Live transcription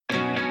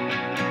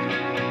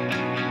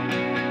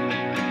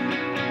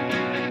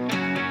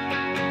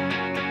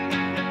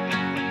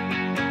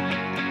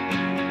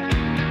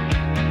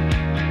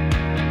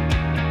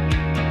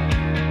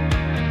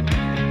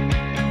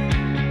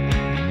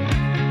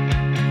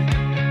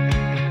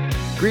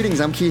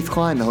Greetings, I'm Keith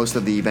Klein, the host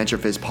of the Venture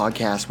Fizz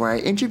podcast, where I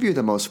interview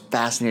the most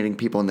fascinating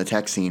people in the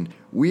tech scene.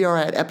 We are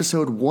at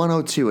episode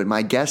 102, and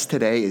my guest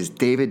today is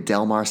David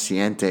Delmar,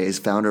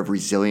 founder of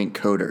Resilient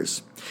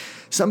Coders.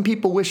 Some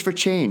people wish for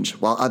change,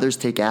 while others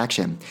take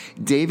action.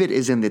 David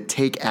is in the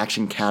take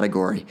action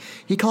category.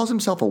 He calls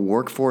himself a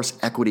workforce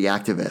equity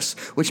activist,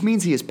 which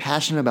means he is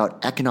passionate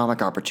about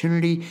economic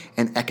opportunity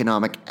and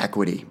economic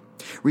equity.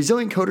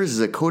 Resilient Coders is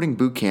a coding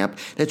bootcamp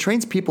that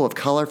trains people of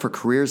color for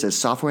careers as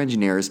software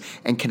engineers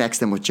and connects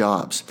them with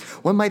jobs.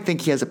 One might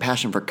think he has a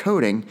passion for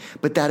coding,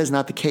 but that is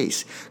not the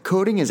case.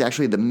 Coding is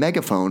actually the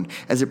megaphone,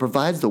 as it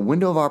provides the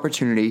window of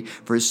opportunity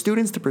for his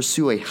students to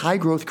pursue a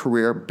high-growth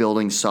career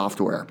building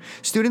software.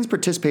 Students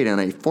participate in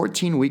a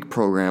 14-week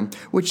program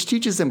which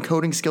teaches them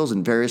coding skills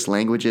in various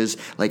languages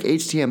like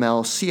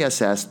HTML,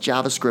 CSS,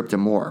 JavaScript,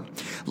 and more.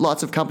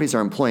 Lots of companies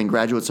are employing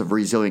graduates of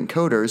Resilient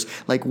Coders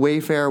like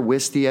Wayfair,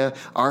 Wistia,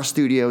 RStudio,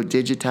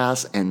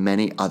 Digitas, and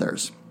many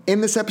others. In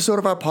this episode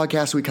of our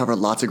podcast, we cover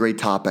lots of great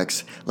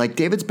topics, like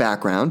David's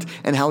background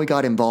and how he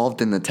got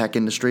involved in the tech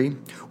industry,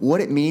 what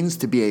it means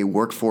to be a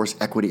workforce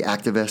equity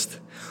activist,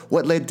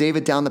 what led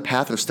David down the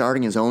path of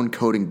starting his own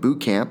coding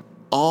bootcamp,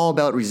 all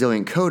about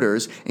Resilient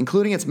Coders,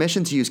 including its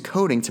mission to use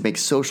coding to make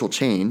social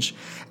change,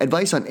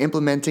 advice on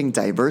implementing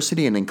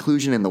diversity and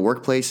inclusion in the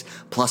workplace,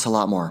 plus a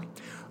lot more.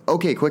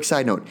 Okay, quick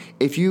side note.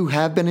 If you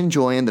have been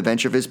enjoying the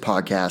Venture Fizz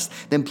podcast,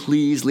 then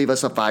please leave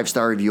us a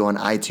 5-star review on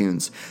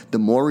iTunes. The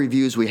more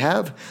reviews we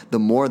have, the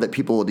more that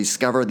people will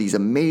discover these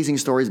amazing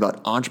stories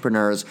about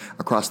entrepreneurs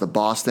across the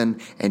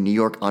Boston and New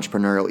York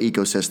entrepreneurial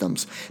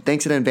ecosystems.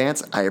 Thanks in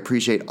advance. I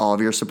appreciate all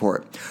of your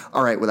support.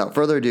 All right, without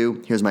further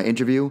ado, here's my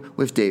interview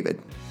with David.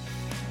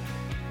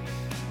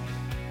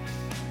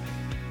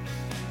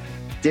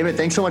 David,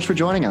 thanks so much for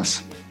joining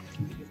us.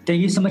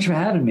 Thank you so much for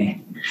having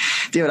me.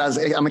 David,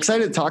 I'm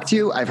excited to talk to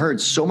you. I've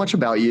heard so much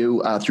about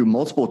you through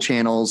multiple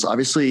channels.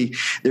 Obviously,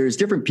 there's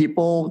different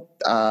people,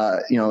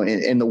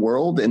 in the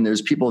world, and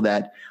there's people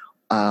that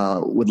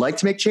would like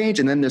to make change,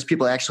 and then there's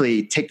people that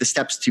actually take the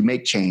steps to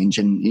make change,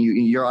 and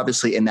you're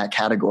obviously in that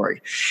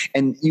category.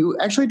 And you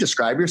actually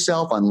describe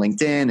yourself on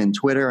LinkedIn and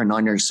Twitter and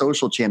on your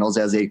social channels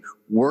as a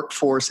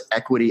workforce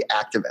equity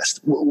activist.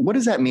 What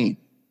does that mean?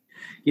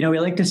 We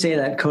like to say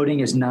that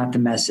coding is not the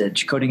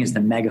message. Coding is the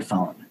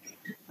megaphone.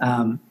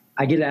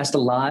 I get asked a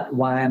lot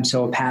why I'm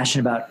so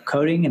passionate about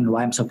coding and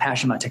why I'm so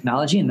passionate about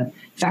technology. And the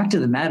fact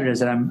of the matter is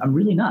that I'm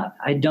really not.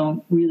 I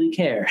don't really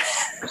care.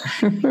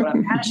 What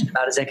I'm passionate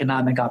about is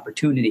economic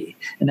opportunity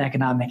and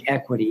economic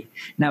equity.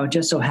 Now, it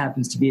just so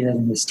happens to be that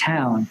in this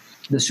town,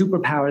 the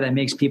superpower that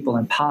makes people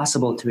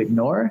impossible to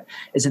ignore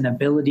is an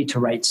ability to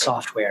write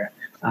software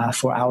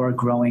for our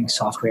growing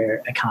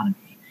software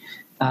economy.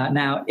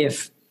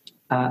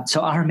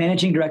 So our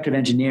managing director of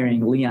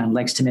engineering, Leon,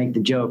 likes to make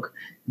the joke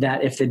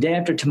that if the day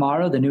after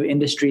tomorrow, the new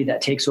industry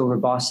that takes over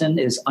Boston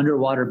is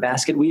underwater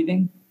basket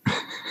weaving,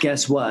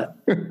 guess what?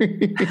 We're going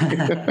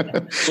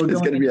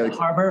to the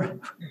harbor.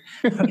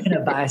 We're going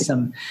to buy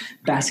some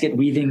basket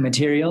weaving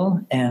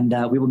material, and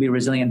we will be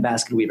resilient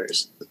basket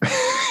weavers.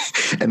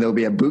 And there'll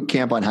be a boot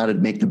camp on how to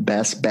make the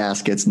best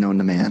baskets known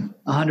to man.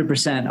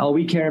 100%. All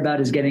we care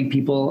about is getting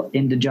people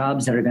into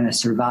jobs that are going to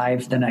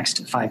survive the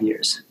next 5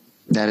 years.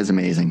 That is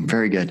amazing.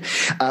 Very good.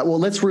 Well,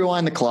 let's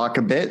rewind the clock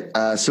a bit.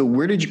 So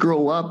where did you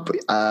grow up?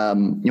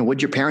 What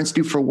did your parents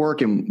do for work,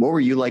 and what were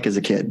you like as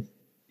a kid?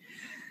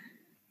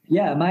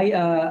 Yeah,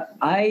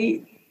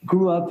 I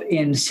grew up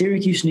in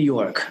Syracuse, New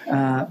York.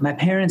 My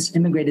parents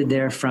immigrated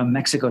there from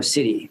Mexico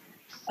City.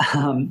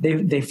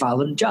 They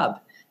followed a job.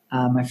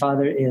 My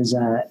father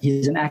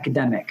he's an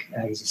academic.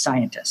 He's a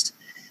scientist.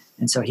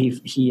 And so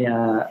he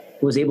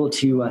was able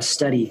to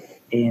study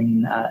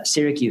in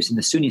Syracuse in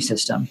the SUNY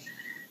system.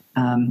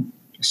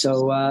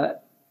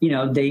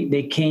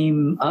 They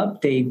came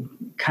up, they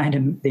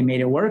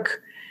made it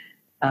work.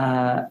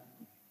 My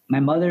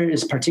mother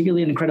is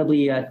particularly an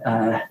incredibly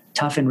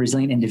tough and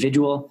resilient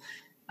individual.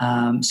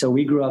 So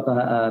we grew up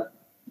a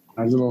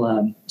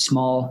little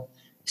small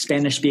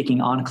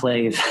Spanish-speaking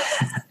enclave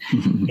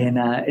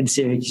in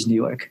Syracuse, New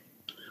York.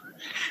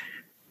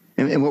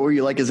 And what were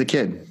you like as a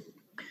kid?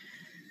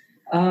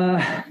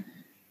 I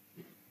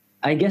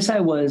guess I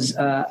was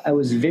a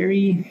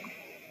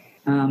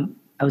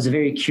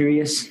very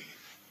curious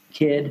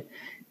kid.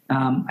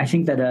 I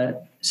think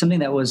that something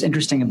that was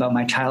interesting about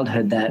my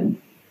childhood that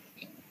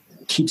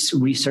keeps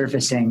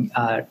resurfacing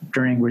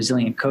during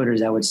Resilient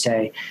Coders, I would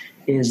say,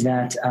 is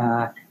that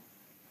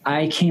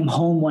I came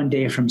home one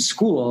day from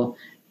school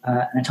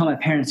and I told my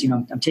parents,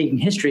 I'm taking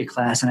history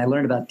class, and I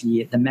learned about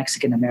the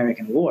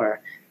Mexican-American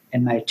War,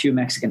 and my two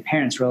Mexican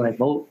parents were like,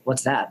 well,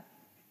 what's that?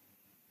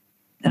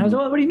 And I was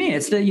like, what do you mean?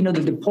 It's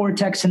the poor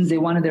Texans, they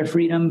wanted their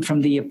freedom from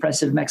the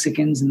oppressive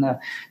Mexicans, and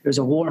there's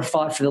a war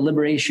fought for the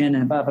liberation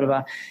and blah, blah,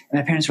 blah. And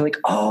my parents were like,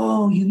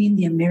 oh, you mean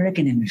the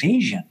American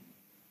invasion?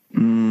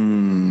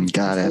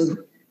 Got it.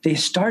 They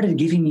started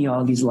giving me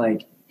all these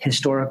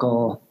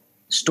historical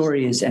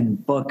stories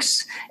and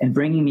books and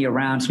bringing me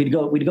around. So we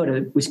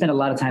spent a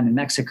lot of time in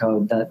Mexico,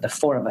 the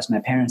four of us,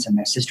 my parents and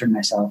my sister and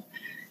myself.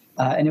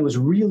 And it was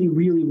really,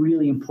 really,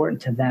 really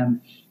important to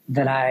them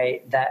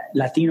that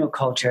Latino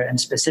culture and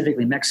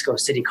specifically Mexico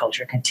City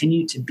culture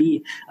continue to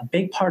be a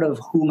big part of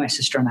who my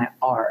sister and I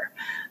are.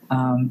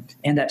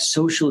 And that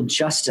social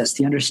justice,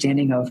 the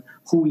understanding of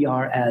who we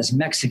are as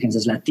Mexicans,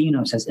 as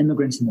Latinos, as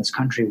immigrants in this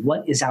country,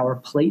 what is our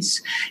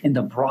place in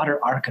the broader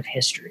arc of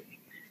history?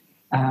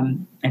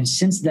 And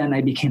since then,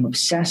 I became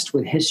obsessed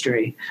with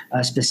history,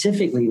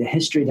 specifically the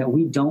history that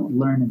we don't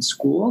learn in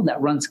school, that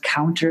runs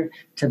counter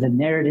to the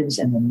narratives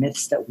and the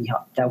myths that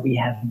we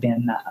have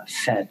been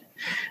fed,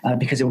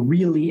 because it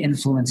really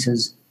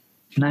influences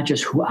not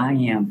just who I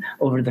am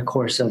over the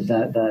course of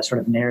the sort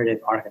of narrative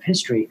arc of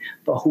history,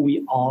 but who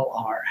we all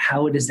are,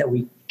 how it is that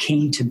we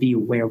came to be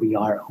where we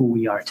are, who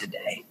we are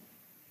today.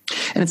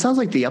 And it sounds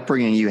like the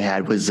upbringing you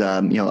had was,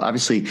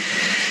 obviously,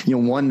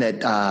 one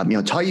that,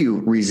 taught you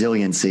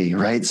resiliency,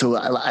 right? So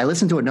I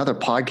listened to another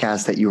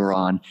podcast that you were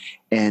on,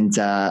 and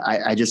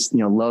I just,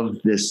 love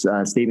this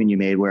statement you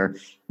made where,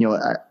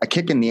 a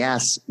kick in the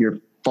ass, you're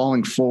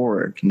falling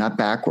forward, not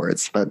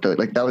backwards. But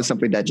that was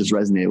something that just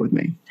resonated with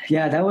me.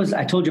 Yeah,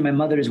 I told you my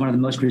mother is one of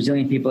the most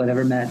resilient people I've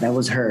ever met. That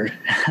was her.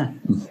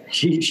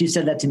 She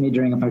said that to me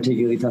during a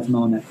particularly tough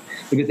moment.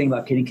 The good thing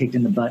about getting kicked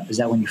in the butt is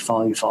that when you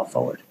fall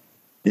forward.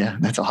 Yeah,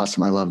 that's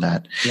awesome. I love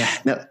that.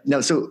 Yeah.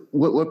 Now, so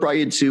what brought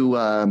you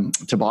to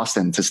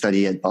Boston to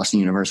study at Boston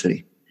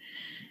University?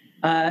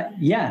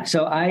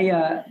 So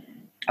I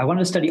wanted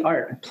to study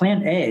art.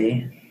 Plan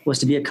A was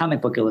to be a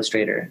comic book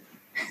illustrator.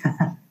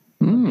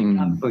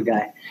 Comic book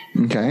guy.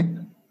 Okay.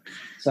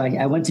 So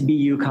I went to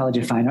BU College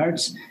of Fine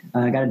Arts.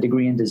 I got a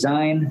degree in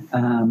design,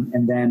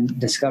 and then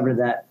discovered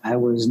that I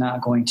was not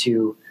going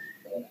to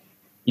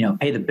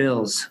pay the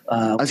bills.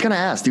 I was going to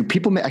ask, do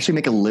people actually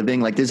make a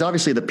living? Like there's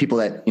obviously the people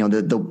that,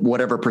 the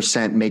whatever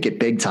percent make it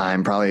big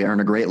time, probably earn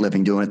a great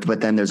living doing it.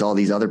 But then there's all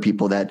these other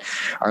people that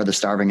are the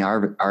starving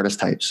artist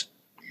types.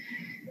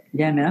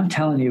 Yeah, man, I'm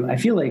telling you, I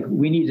feel like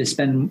we need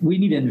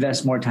to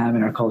invest more time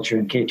in our culture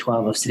in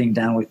K-12 of sitting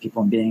down with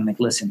people and being like,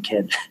 listen,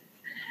 kid,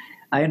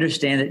 I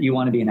understand that you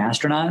want to be an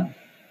astronaut.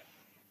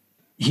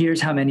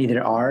 Here's how many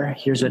there are.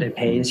 Here's what it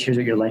pays. Here's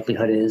what your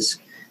likelihood is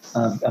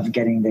of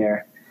getting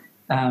there.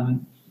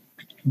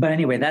 But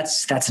anyway,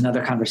 that's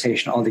another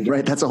conversation altogether.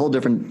 Right. That's a whole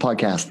different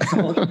podcast.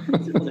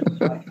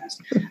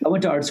 I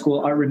went to art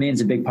school. Art remains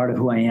a big part of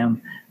who I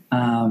am.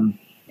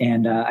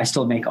 And I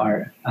still make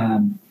art.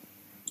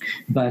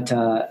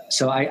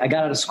 So I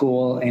got out of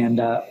school and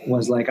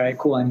was like, all right,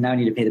 cool. I now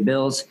need to pay the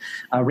bills.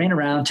 I ran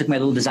around, took my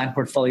little design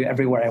portfolio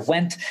everywhere I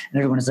went. And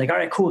everyone was like, all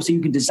right, cool. So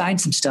you can design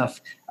some stuff.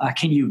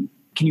 Can you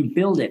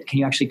build it? Can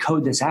you actually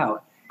code this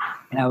out?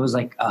 And I was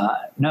like,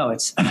 no,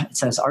 it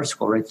says art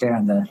school right there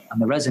on the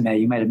resume.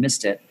 You might have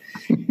missed it.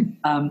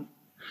 And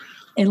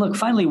look,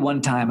 finally,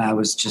 one time I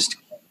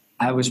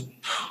was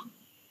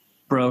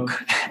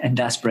broke and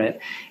desperate,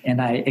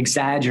 and I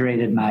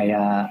exaggerated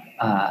my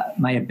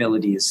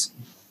abilities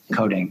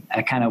coding.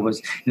 I kind of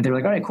was, they were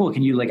like, all right, cool.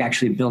 Can you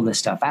actually build this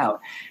stuff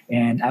out?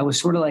 And I was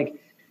sort of like,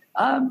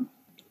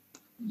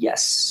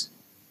 yes,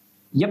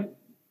 yep,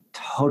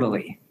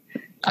 totally.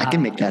 I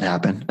can make that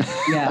happen.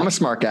 Yeah. I'm a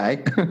smart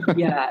guy.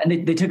 Yeah.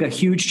 And they took a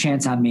huge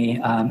chance on me.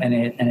 And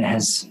it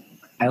has,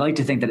 I like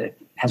to think that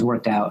it has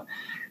worked out.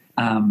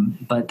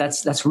 But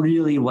that's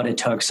really what it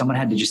took. Someone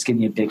had to just give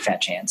me a big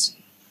fat chance.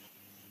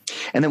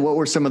 And then what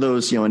were some of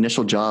those,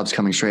 initial jobs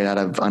coming straight out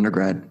of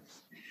undergrad?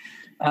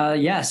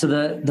 So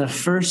the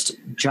first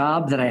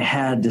job that I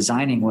had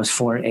designing was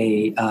for so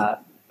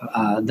I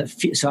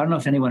don't know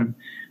if anyone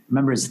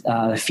remembers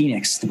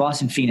the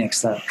Boston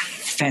Phoenix, the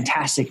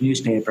fantastic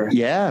newspaper.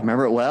 Yeah, I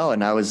remember it well.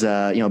 And I was,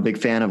 a big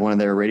fan of one of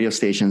their radio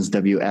stations,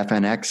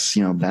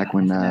 WFNX, back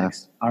when,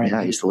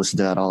 I used to listen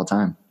to that all the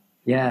time.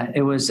 Yeah,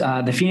 it was,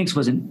 the Phoenix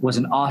was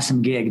an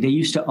awesome gig. They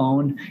used to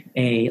own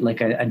a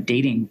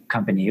dating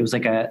company. It was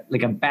like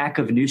a back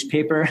of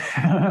newspaper,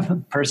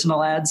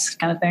 personal ads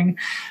kind of thing,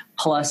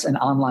 plus an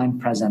online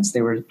presence.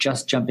 They were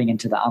just jumping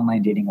into the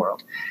online dating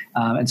world.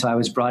 And so I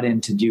was brought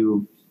in to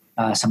do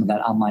some of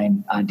that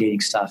online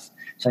dating stuff.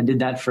 So I did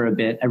that for a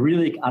bit.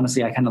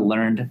 Honestly, I kind of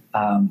learned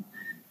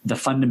the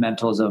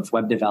fundamentals of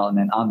web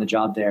development on the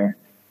job there.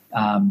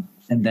 And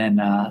then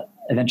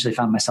eventually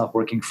found myself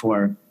working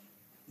for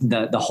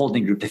the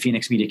holding group, the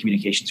Phoenix Media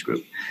Communications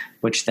Group,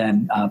 which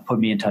then put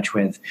me in touch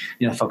with,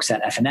 folks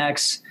at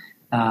FNX,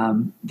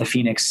 the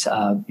Phoenix,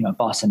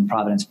 Boston,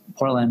 Providence,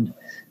 Portland,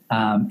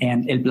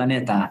 and El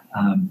Planeta,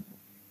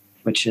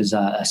 which is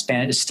a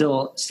Spanish,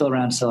 still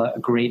around, still a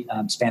great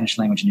Spanish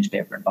language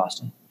newspaper in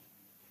Boston.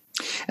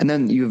 And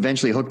then you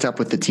eventually hooked up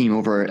with the team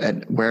over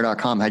at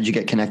Where.com. How'd you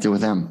get connected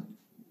with them?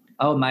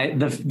 Oh,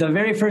 the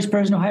very first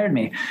person who hired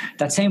me,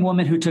 that same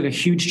woman who took a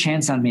huge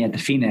chance on me at the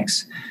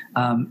Phoenix,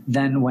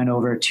 then went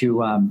over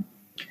to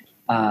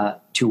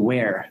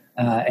Where,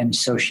 and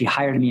so she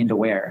hired me into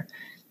Where,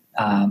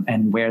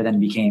 and Where then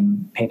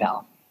became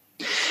PayPal.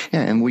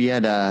 Yeah, and we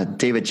had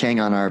David Chang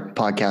on our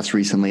podcast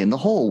recently, and the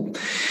whole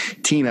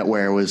team at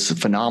Where was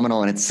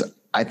phenomenal. And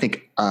I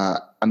think,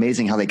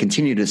 amazing how they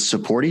continue to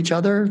support each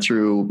other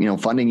through,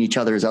 funding each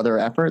other's other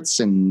efforts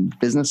and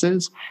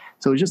businesses.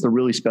 So it was just a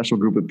really special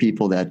group of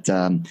people that,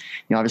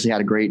 obviously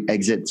had a great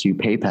exit to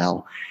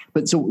PayPal.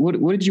 But so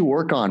what did you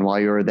work on while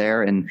you were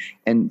there? And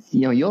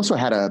you also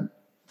had a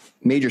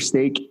major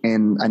stake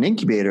in an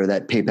incubator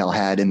that PayPal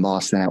had in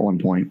Boston at one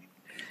point.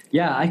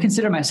 Yeah, I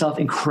consider myself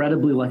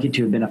incredibly lucky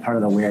to have been a part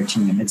of the Where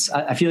team.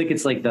 I feel like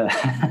it's like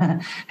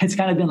it's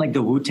kind of been like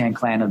the Wu-Tang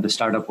Clan of the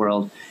startup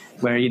world,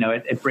 where,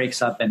 it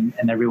breaks up and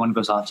everyone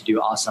goes off to do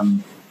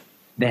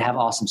they have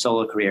awesome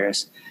solo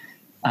careers.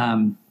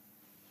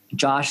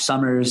 Josh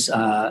Summers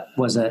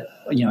was a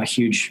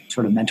huge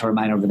sort of mentor of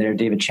mine over there.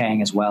 David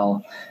Chang as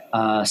well.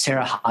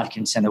 Sarah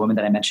Hodkinson, the woman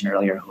that I mentioned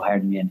earlier, who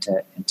hired me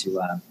into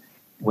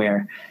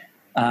Where.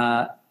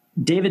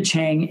 David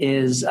Chang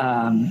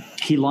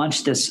he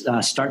launched this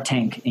Start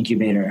Tank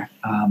incubator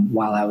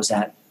while I was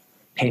at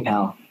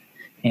PayPal.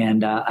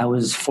 And I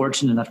was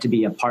fortunate enough to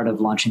be a part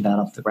of launching that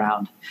off the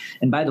ground.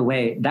 And by the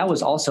way, that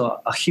was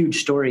also a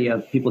huge story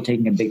of people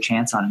taking a big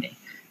chance on me.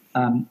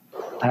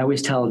 I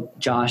always tell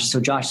Josh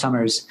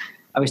Summers,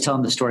 I always tell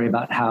him the story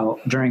about how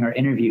during our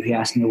interview, he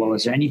asked me, well,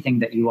 is there anything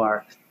that you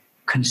are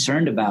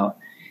concerned about?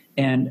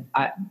 And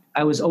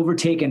I was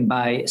overtaken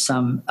by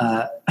some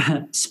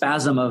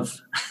spasm of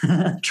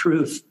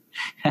truth.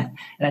 And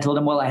I told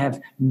him, well, I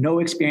have no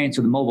experience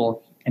with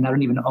mobile and I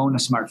don't even own a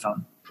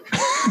smartphone.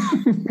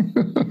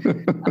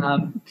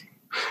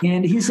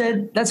 And he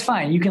said, that's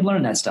fine. You can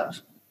learn that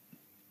stuff.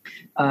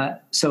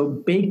 So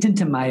baked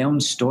into my own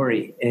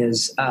story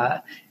is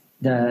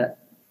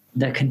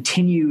the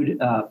continued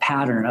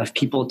pattern of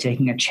people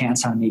taking a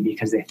chance on me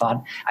because they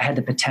thought I had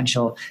the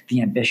potential,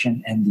 the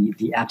ambition, and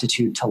the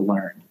aptitude to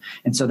learn.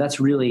 And so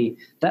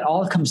that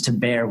all comes to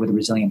bear with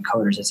resilient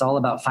coders. It's all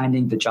about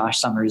finding the Josh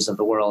Summers of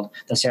the world,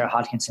 the Sarah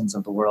Hodkinsons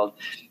of the world,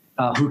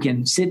 who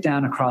can sit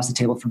down across the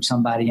table from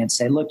somebody and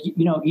say, look,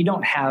 you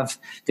don't have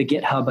the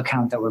GitHub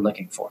account that we're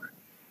looking for.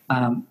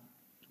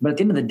 But at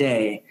the end of the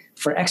day,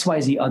 for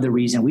XYZ other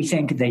reason, we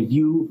think that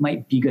you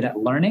might be good at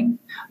learning,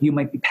 you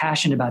might be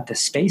passionate about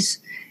this space,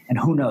 and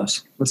who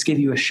knows, let's give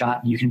you a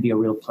shot and you can be a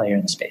real player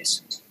in the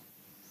space.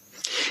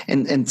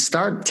 And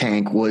Start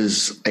Tank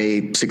was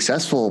a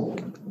successful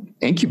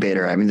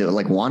incubator. I mean,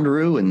 like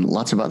Wanderoo and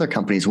lots of other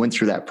companies went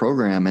through that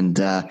program, and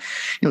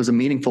it was a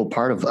meaningful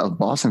part of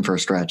Boston for a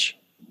stretch.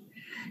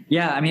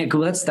 Yeah, I mean,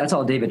 that's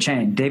all David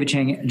Chang. David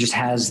Chang just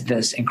has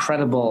this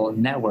incredible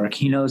network.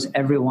 He knows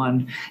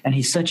everyone, and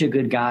he's such a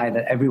good guy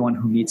that everyone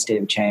who meets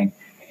David Chang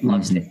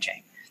loves David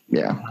Chang.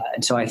 Yeah.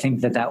 And so I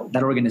think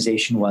that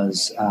organization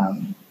was,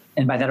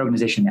 and by that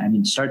organization, I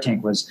mean Start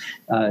Tank was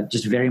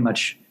just very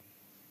much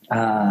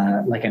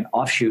like an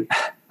offshoot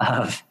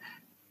of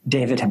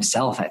David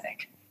himself, I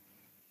think.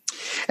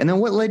 And then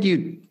what led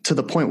you to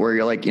the point where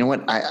you're like, you know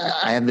what,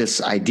 I have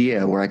this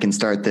idea where I can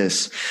start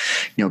this,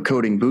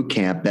 coding boot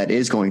camp that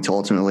is going to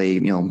ultimately,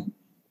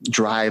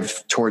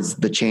 drive towards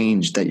the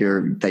change that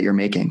you're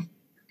making?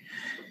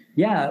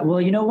 Yeah.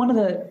 Well, one of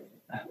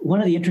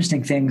the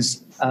interesting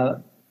things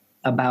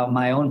about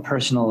my own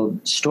personal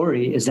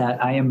story is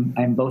that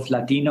I'm both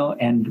Latino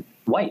and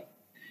white.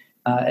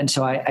 And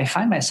so I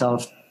find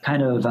myself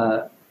kind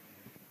of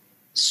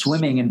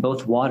swimming in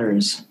both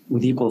waters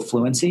with equal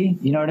fluency.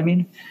 You know what I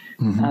mean?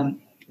 Mm-hmm.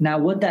 Now,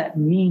 what that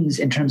means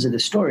in terms of the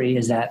story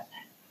is that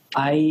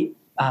I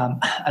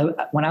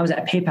when I was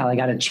at PayPal, I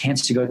got a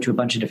chance to go to a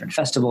bunch of different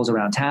festivals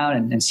around town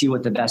and see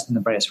what the best and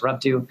the brightest were up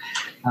to.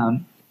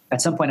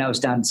 At some point, I was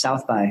down in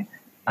South by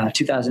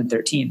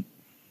 2013.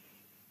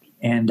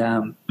 And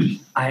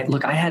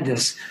I had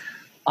this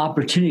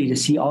opportunity to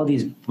see all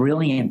these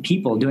brilliant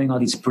people doing all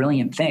these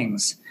brilliant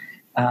things.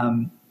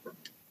 And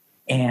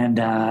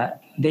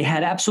they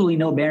had absolutely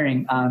no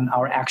bearing on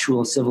our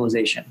actual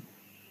civilization,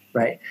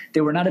 right?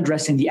 They were not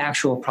addressing the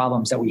actual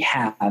problems that we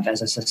have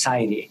as a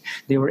society.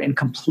 They were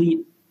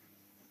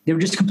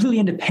just completely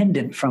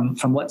independent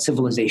from what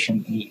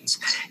civilization needs.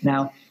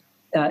 Now,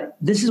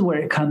 this is where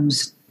it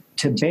comes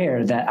to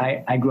bear that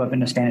I grew up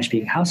in a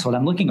Spanish-speaking household.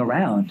 I'm looking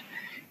around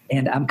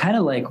and I'm kind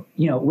of like,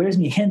 where's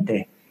mi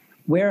gente?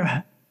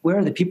 Where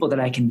are the people that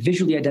I can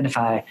visually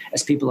identify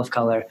as people of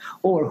color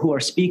or who are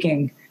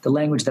speaking the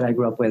language that I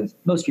grew up with,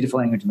 most beautiful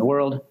language in the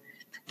world?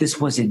 This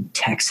was in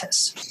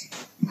Texas.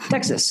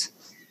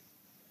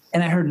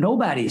 And I heard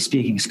nobody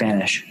speaking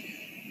Spanish.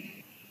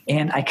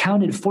 And I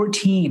counted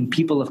 14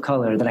 people of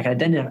color that I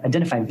could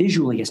identify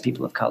visually as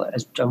people of color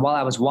while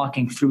I was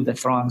walking through the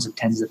throngs of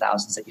tens of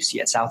thousands that you see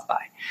at South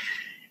by.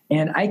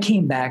 And I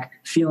came back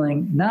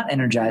feeling not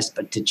energized,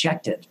 but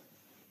dejected.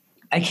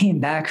 I came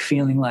back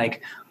feeling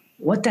like,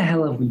 what the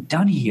hell have we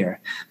done here?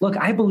 Look,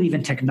 I believe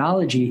in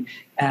technology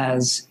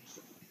as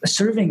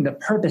serving the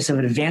purpose of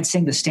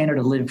advancing the standard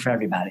of living for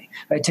everybody.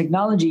 Right?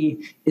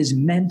 Technology is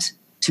meant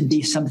to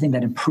be something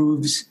that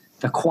improves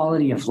the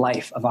quality of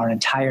life of our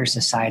entire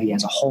society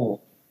as a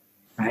whole,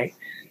 right?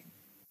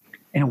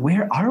 And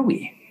where are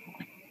we?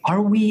 Are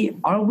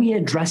we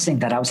addressing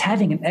that? I was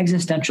having an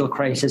existential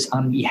crisis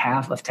on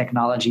behalf of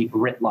technology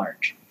writ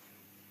large,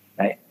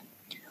 right?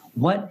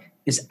 What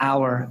is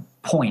our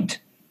point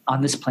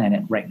on this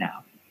planet right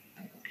now.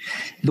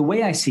 The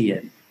way I see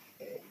it,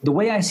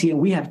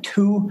 we have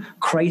two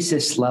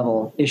crisis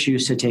level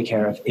issues to take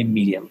care of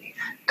immediately: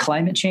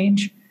 climate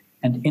change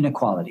and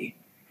inequality.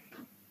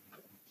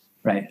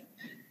 Right.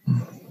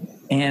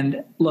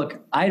 And look,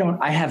 I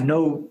have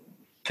no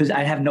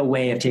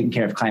way of taking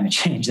care of climate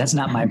change. That's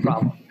not my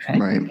problem.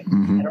 Right.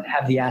 Mm-hmm. I don't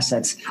have the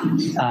assets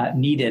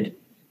needed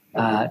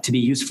to be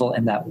useful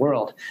in that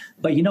world.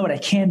 But you know what I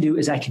can do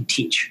is I can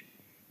teach.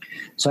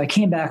 So I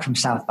came back from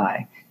South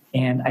by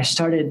and I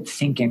started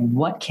thinking,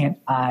 what can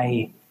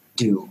I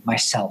do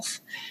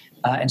myself?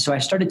 And so I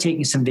started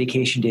taking some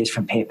vacation days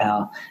from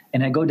PayPal,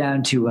 and I go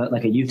down to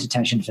like a youth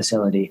detention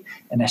facility,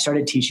 and I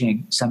started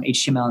teaching some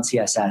HTML and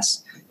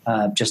CSS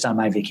just on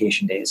my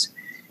vacation days.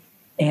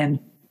 And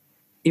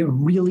it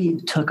really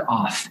took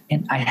off.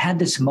 And I had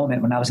this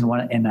moment when I was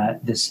in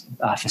this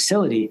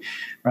facility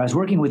where I was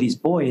working with these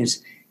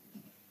boys,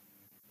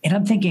 and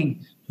I'm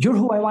thinking, you're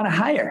who I want to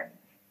hire.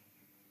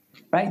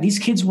 Right? These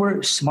kids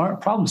were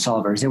smart problem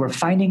solvers. They were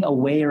finding a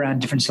way around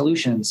different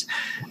solutions.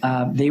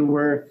 They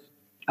were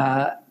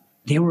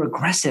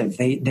aggressive.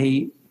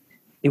 They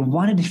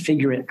wanted to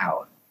figure it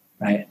out,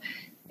 right?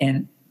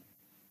 And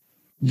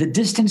the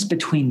distance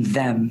between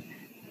them,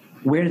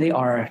 where they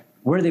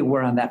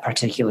were on that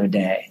particular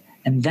day,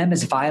 and them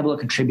as viable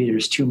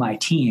contributors to my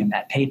team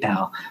at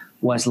PayPal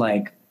was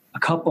like a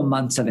couple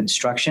months of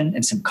instruction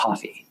and some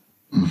coffee,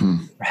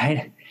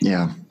 right?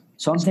 Yeah.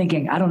 So I'm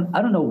thinking, I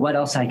don't know what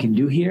else I can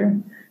do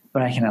here,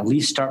 but I can at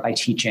least start by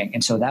teaching.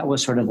 And so that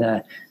was sort of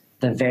the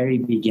very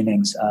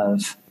beginnings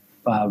of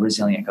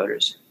Resilient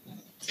Coders.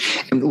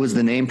 And was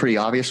the name pretty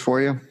obvious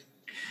for you?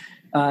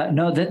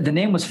 No, the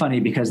name was funny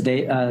because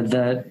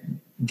the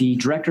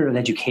director of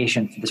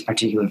education for this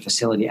particular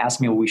facility asked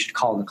me what we should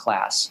call the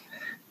class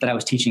that I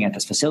was teaching at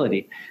this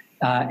facility.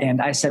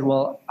 And I said,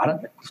 well,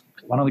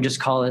 why don't we just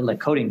call it like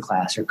coding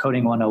class or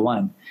coding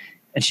 101?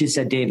 And she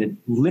said, David,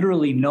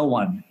 literally no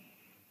one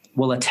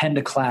will attend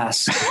a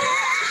class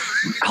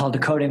called the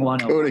Coding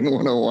 101. Coding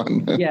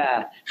 101.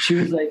 Yeah. She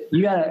was like,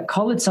 you got to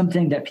call it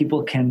something that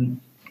people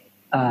can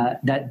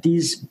that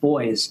these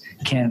boys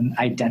can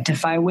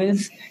identify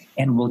with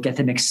and will get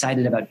them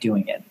excited about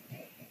doing it.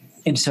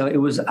 And so it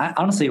was,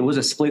 honestly, it was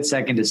a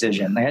split-second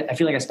decision. I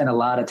feel like I spent a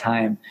lot of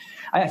time.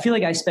 I feel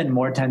like I spend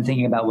more time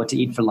thinking about what to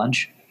eat for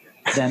lunch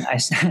than I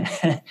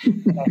spent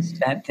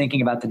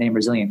thinking about the name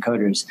Resilient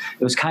Coders.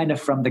 It was kind of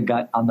from the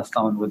gut on the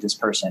phone with this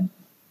person.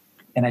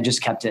 And I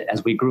just kept it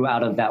as we grew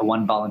out of that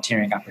one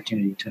volunteering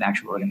opportunity to an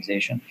actual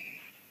organization.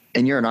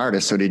 And you're an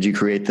artist, so did you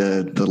create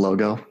the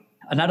logo?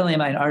 Not only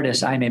am I an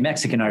artist, I'm a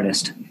Mexican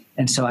artist.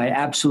 And so I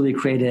absolutely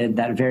created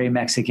that very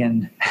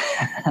Mexican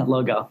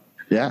logo.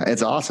 Yeah,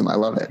 it's awesome. I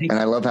love it. And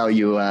I love how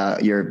you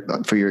your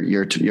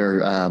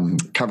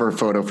cover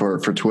photo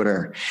for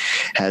Twitter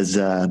has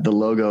the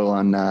logo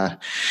on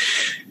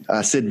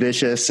Sid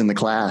Vicious and The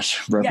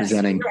Clash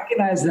representing. Yes,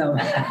 recognize them.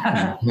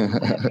 I've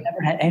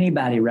never had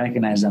anybody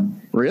recognize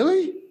them.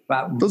 Really?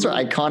 Wow. Those are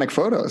iconic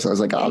photos. I was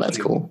like, oh, that's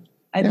cool.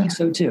 I think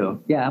so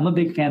too. Yeah, I'm a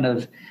big fan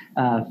of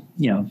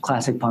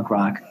classic punk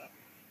rock.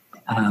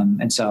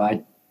 And so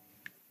I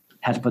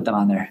had to put them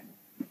on there.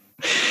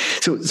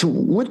 So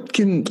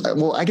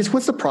I guess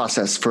what's the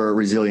process for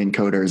Resilient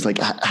Coders? Like,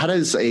 how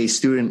does a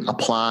student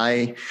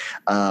apply?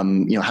 How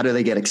do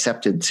they get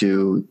accepted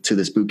to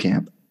this boot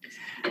camp?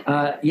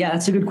 Yeah,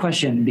 that's a good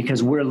question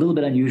because we're a little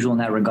bit unusual in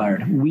that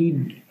regard.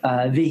 We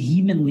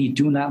vehemently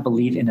do not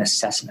believe in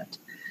assessment.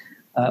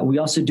 We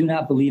also do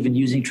not believe in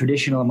using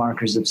traditional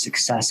markers of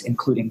success,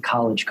 including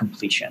college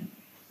completion.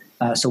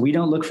 So we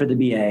don't look for the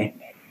BA,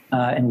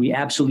 and we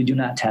absolutely do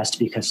not test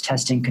because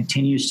testing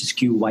continues to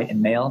skew white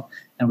and male,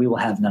 and we will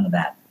have none of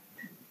that.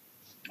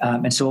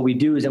 And so what we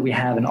do is that we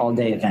have an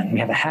all-day event. We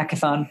have a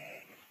hackathon.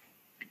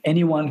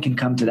 Anyone can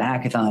come to the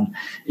hackathon.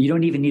 You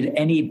don't even need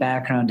any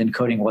background in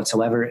coding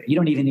whatsoever. You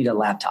don't even need a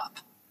laptop,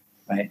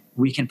 right?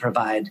 We can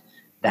provide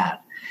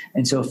that.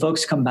 And so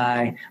folks come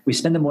by. We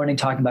spend the morning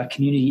talking about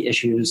community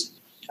issues.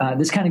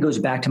 This kind of goes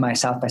back to my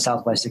South by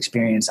Southwest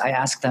experience. I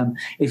ask them,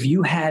 if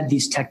you had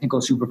these technical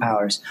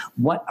superpowers,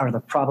 what are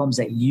the problems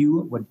that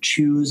you would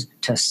choose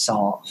to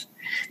solve?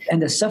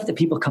 And the stuff that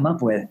people come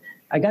up with,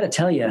 I got to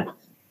tell you,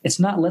 it's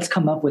not let's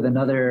come up with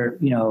another,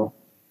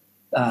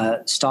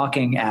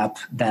 stalking app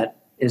that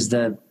is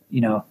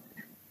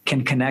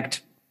can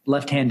connect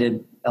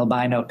left-handed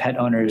albino pet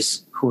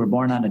owners who were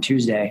born on a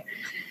Tuesday.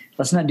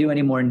 Let's not do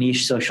any more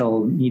niche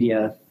social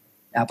media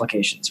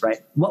applications, right?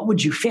 What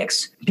would you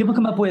fix? People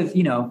come up with,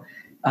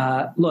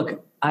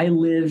 look, I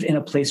live in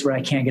a place where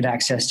I can't get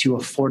access to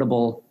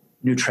affordable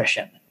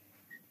nutrition.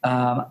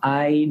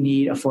 I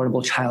need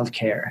affordable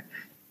childcare.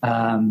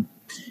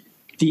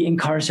 The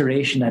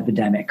incarceration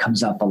epidemic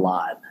comes up a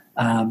lot.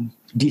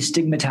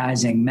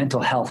 Destigmatizing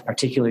mental health,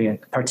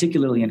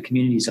 particularly in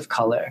communities of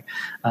color.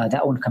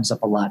 That one comes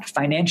up a lot.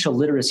 Financial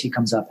literacy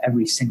comes up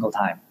every single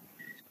time.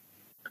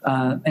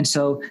 And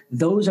so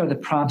those are the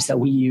prompts that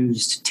we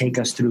use to take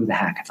us through the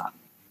hackathon.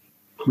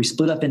 We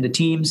split up into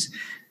teams.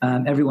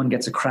 Everyone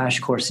gets a crash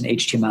course in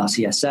HTML,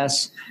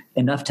 CSS,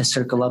 enough to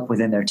circle up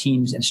within their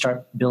teams and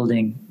start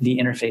building the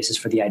interfaces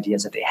for the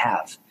ideas that they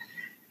have.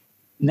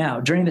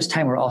 Now, during this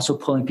time, we're also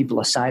pulling people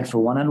aside for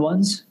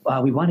one-on-ones.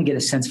 We want to get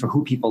a sense for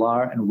who people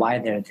are and why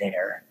they're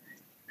there.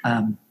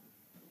 And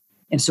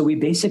so we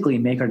basically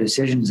make our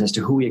decisions as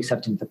to who we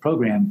accept into the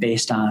program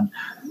based on,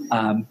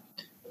 are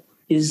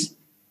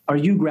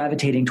you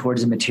gravitating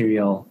towards the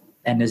material,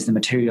 and is the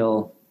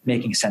material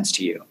making sense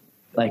to you?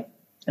 Like,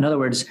 in other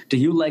words, do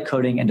you like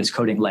coding, and does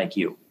coding like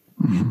you?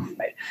 Mm-hmm.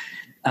 Right?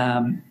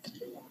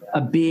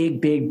 A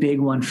big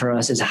one for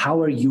us is,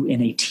 how are you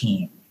in a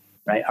team?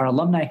 Right? Our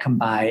alumni come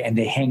by and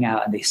they hang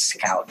out and they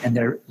scout,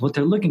 and what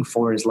they're looking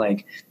for is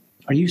like,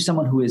 are you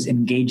someone who is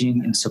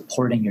engaging and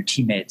supporting your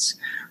teammates,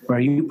 or are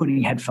you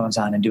putting headphones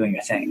on and doing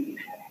your thing?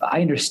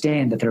 I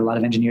understand that there are a lot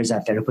of engineers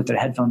out there who put their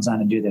headphones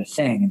on and do their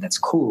thing, and that's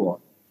cool,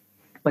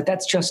 but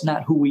that's just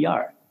not who we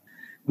are.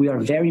 We are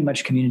very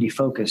much community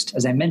focused.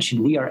 As I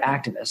mentioned, we are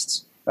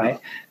activists, right?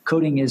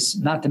 Coding is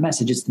not the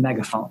message, it's the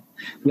megaphone.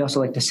 We also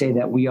like to say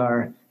that we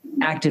are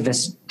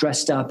activists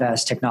dressed up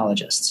as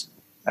technologists,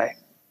 right?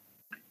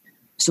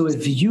 So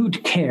if you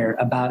care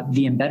about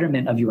the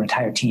embetterment of your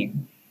entire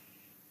team,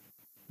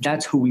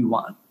 that's who we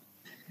want.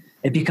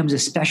 It becomes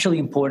especially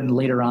important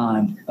later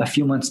on, a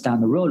few months down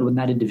the road, when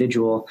that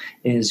individual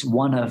is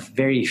one of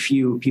very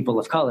few people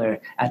of color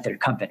at their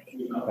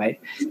company, right?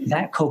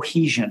 That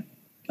cohesion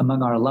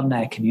among our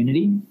alumni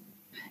community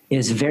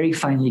is very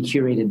finely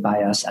curated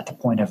by us at the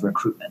point of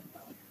recruitment.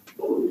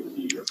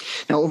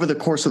 Now, over the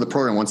course of the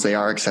program, once they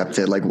are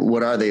accepted, like,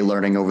 what are they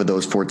learning over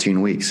those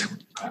 14 weeks?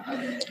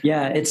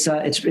 Yeah, it's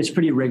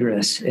pretty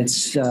rigorous.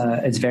 It's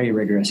very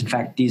rigorous. In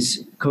fact,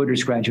 these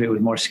coders graduate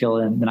with more skill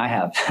than I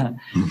have.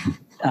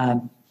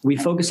 We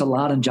focus a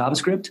lot on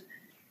JavaScript.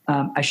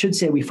 I should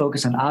say we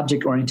focus on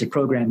object-oriented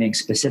programming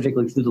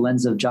specifically through the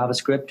lens of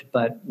JavaScript,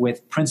 but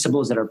with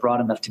principles that are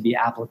broad enough to be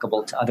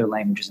applicable to other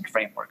languages and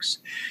frameworks.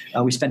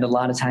 We spend a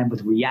lot of time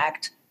with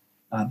React,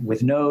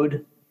 with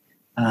Node,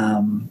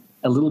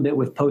 a little bit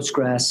with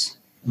Postgres,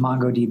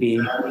 MongoDB.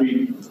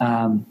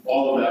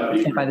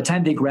 And by the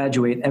time they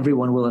graduate,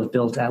 everyone will have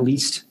built at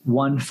least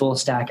one full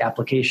stack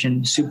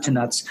application, soup to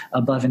nuts,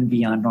 above and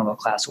beyond normal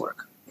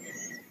classwork.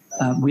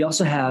 We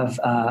also have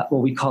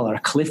what we call our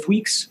cliff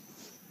weeks.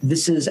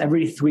 This is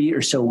every 3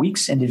 or so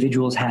weeks,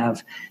 individuals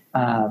have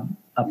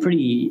a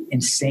pretty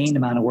insane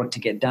amount of work to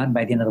get done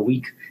by the end of the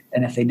week.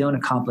 And if they don't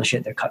accomplish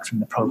it, they're cut from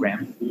the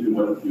program.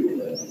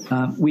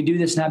 We do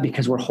this not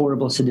because we're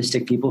horrible,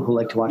 sadistic people who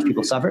like to watch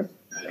people suffer.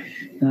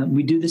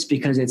 We do this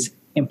because it's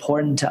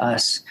important to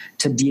us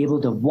to be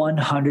able to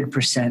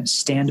 100%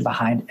 stand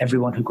behind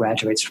everyone who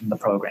graduates from the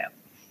program.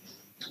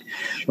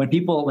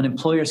 When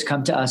employers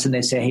come to us and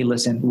they say, hey,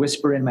 listen,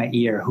 whisper in my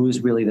ear,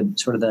 who's really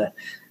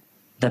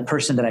the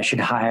person that I should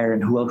hire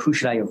and who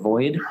should I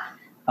avoid?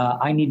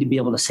 I need to be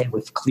able to say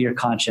with clear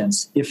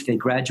conscience, if they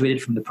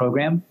graduated from the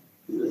program,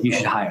 you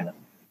should hire them.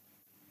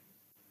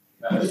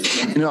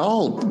 And it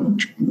all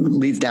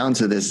leads down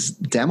to this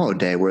demo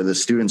day where the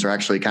students are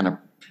actually kind of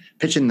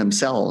pitching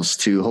themselves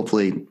to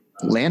hopefully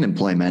land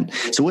employment.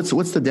 So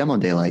what's the demo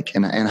day like,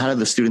 and how do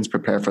the students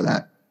prepare for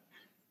that?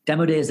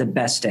 Demo day is the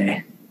best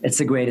day. It's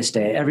the greatest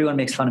day. Everyone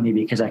makes fun of me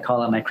because I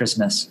call it my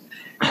Christmas.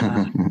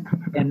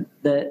 And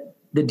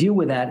the deal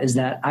with that is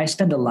that I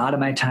spend a lot of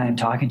my time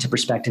talking to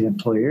prospective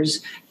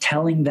employers,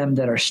 telling them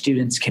that our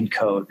students can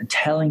code and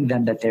telling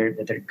them that they're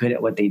good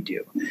at what they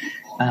do.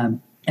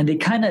 And they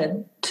kind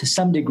of, to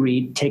some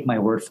degree, take my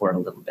word for it a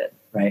little bit,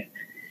 right?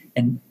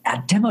 And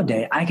at demo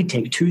day, I could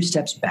take 2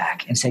 steps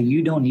back and say,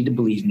 you don't need to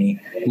believe me.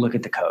 Look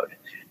at the code.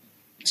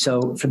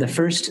 So for the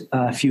first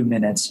few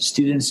minutes,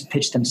 students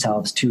pitch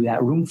themselves to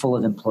that room full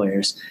of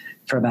employers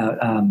for about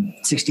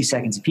 60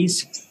 seconds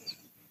apiece.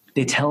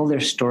 They tell their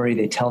story.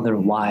 They tell their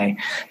why.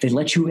 They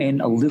let you in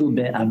a little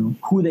bit on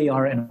who they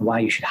are and why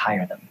you should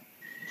hire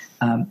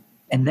them.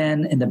 And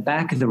then in the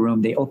back of the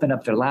room, they open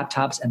up their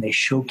laptops and they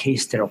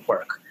showcase their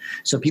work.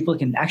 So people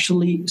can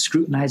actually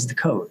scrutinize the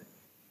code.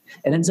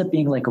 It ends up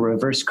being like a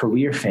reverse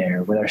career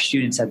fair with our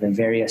students at the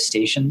various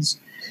stations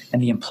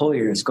and the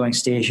employers going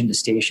station to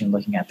station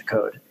looking at the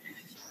code.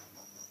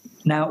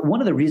 Now,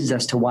 one of the reasons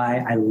as to why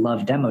I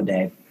love Demo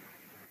Day,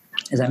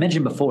 as I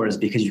mentioned before, is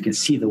because you can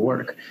see the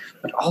work.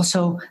 But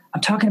also,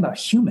 I'm talking about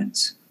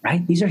humans,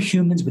 right? These are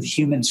humans with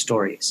human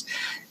stories.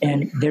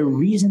 And their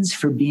reasons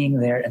for being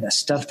there and the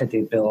stuff that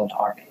they build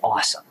are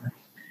awesome.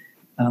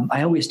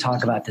 I always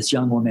talk about this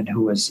young woman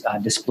who was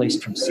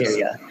displaced from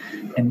Syria,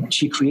 and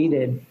she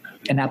created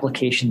an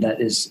application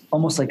that is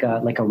almost like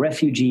a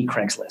refugee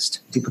Craigslist.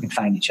 People can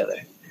find each other.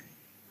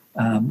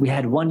 We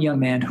had one young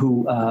man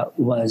who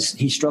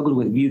he struggled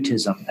with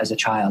mutism as a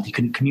child. He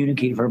couldn't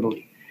communicate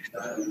verbally,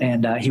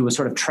 and he was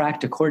sort of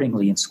tracked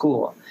accordingly in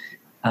school.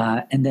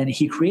 And then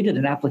he created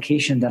an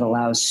application that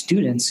allows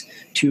students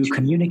to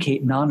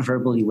communicate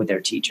non-verbally with their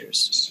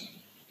teachers.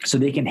 So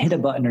they can hit a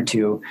button or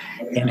two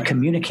and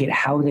communicate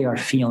how they are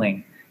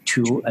feeling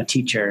to a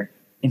teacher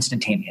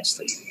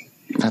instantaneously.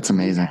 That's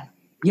amazing.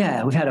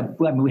 Yeah,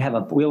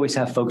 we always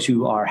have folks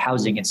who are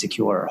housing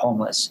insecure or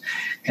homeless,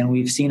 and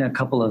we've seen a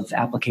couple of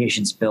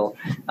applications built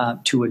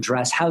to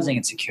address housing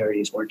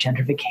insecurities or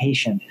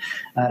gentrification.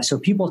 So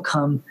people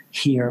come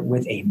here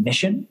with a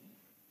mission,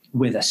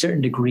 with a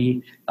certain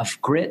degree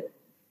of grit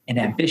and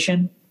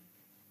ambition.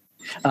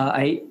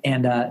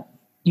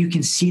 You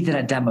can see that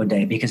at demo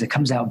day because it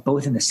comes out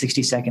both in the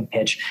 60-second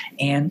pitch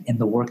and in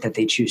the work that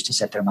they choose to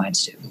set their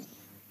minds to.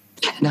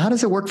 Now, how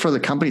does it work for the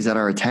companies that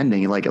are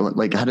attending? Like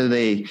how do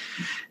they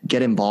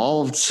get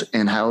involved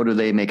and how do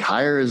they make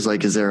hires?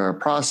 Like, is there a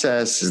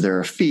process? Is there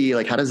a fee?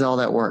 Like, how does all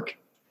that work?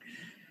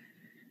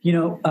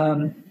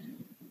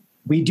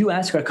 We do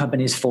ask our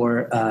companies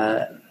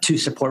to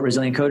support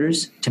resilient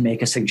coders to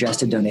make a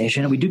suggested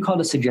donation. We do call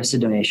it a suggested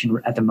donation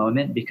at the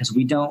moment because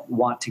we don't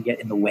want to get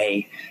in the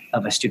way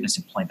of a student's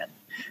employment,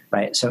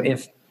 right? So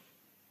if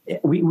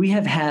we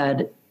have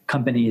had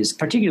companies,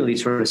 particularly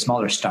sort of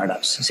smaller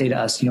startups, say to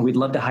us, we'd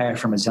love to hire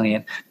from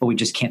Resilient, but we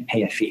just can't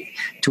pay a fee.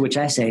 To which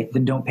I say,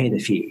 then don't pay the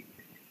fee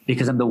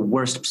because I'm the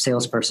worst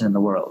salesperson in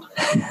the world.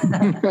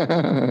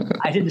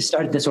 I didn't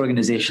start this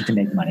organization to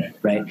make money,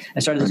 right? I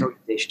started this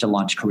organization to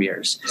launch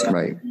careers.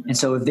 Right. And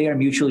so if they are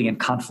mutually in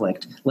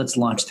conflict, let's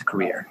launch the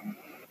career.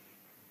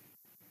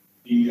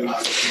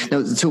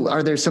 Now, so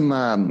are there some,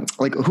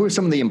 who are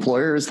some of the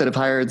employers that have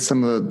hired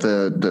some of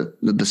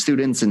the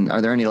students, and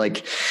are there any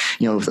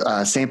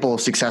sample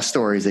success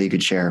stories that you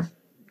could share?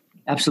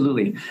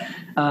 Absolutely.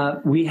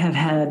 We have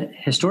had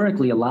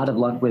historically a lot of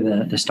luck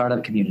with the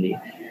startup community.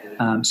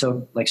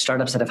 So like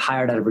startups that have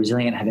hired out of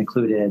Resilient have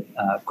included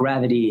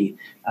Gravity,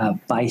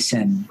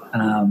 Bison,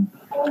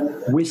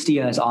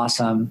 Wistia is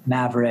awesome,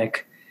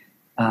 Maverick,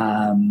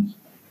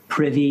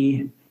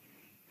 Privy,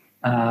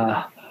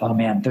 oh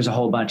man, there's a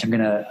whole bunch. I'm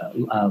going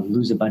to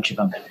lose a bunch of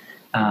them.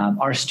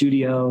 Our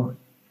studio,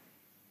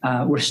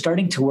 we're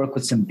starting to work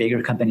with some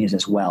bigger companies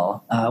as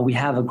well. We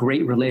have a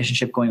great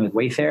relationship going with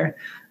Wayfair.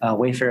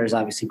 Wayfair is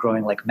obviously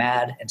growing like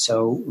mad. And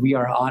so we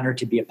are honored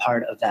to be a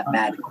part of that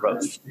mad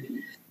growth.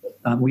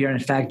 We are in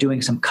fact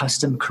doing some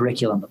custom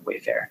curriculum with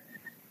Wayfair.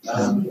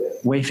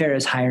 Wayfair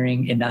is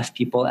hiring enough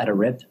people at a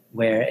rip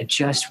where it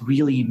just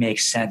really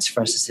makes sense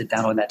for us to sit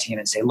down with that team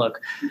and say,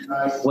 look,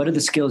 what are the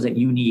skills that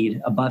you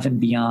need above and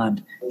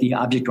beyond the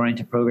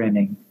object-oriented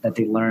programming that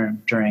they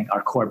learn during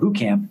our core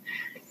bootcamp?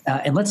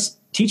 And let's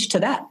teach to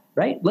that,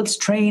 right? Let's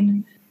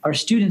train our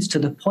students to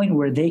the point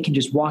where they can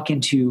just walk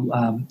into,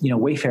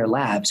 Wayfair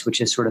Labs, which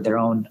is sort of their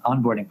own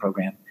onboarding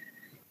program,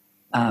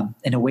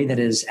 in a way that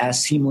is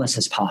as seamless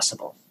as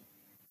possible.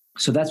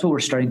 So that's what we're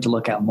starting to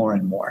look at more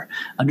and more,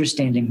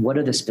 understanding what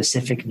are the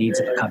specific needs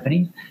of a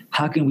company,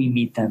 how can we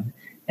meet them,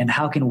 and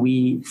how can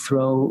we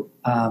throw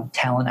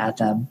talent at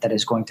them that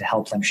is going to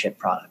help them ship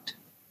product.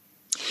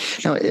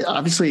 Now,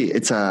 obviously,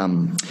 it's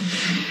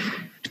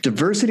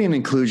diversity and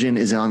inclusion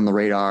is on the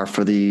radar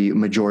for the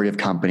majority of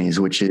companies,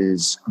 which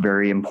is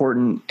very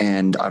important,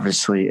 and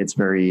obviously, it's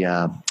very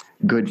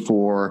good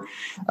for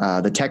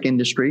the tech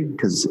industry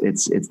because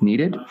it's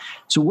needed.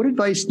 So what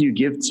advice do you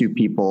give to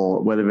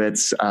people, whether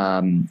it's,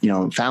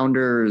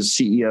 founders,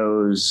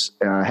 CEOs,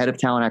 head of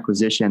talent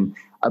acquisition,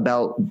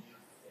 about,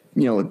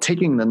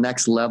 taking the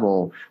next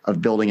level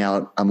of building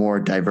out a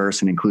more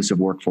diverse and inclusive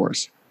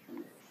workforce?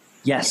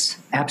 Yes,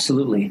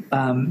 absolutely.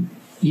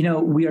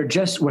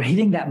 We're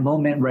hitting that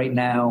moment right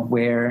now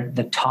where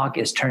the talk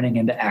is turning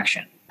into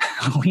action.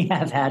 We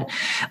have had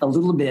a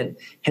little bit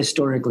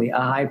historically a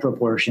high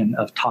proportion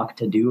of talk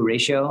to do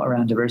ratio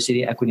around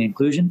diversity, equity,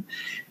 inclusion.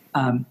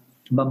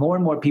 But more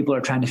and more people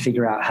are trying to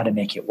figure out how to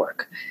make it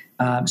work.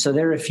 So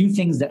there are a few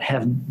things that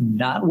have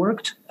not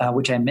worked,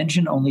 which I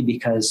mention only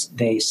because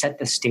they set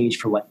the stage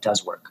for what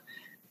does work.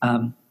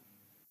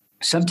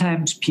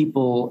 Sometimes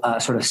people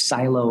have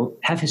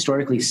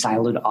historically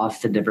siloed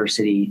off the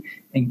diversity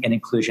and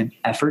inclusion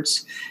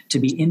efforts to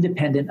be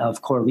independent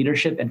of core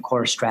leadership and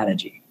core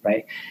strategy,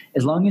 right?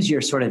 As long as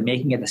you're sort of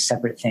making it a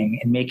separate thing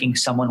and making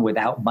someone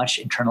without much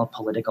internal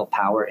political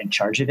power in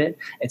charge of it,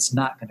 it's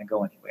not going to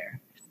go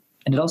anywhere.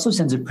 And it also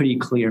sends a pretty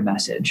clear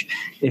message.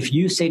 If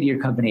you say to your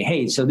company,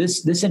 hey, so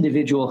this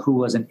individual who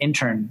was an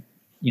intern,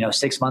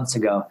 6 months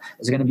ago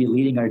is going to be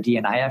leading our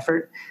D&I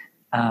effort,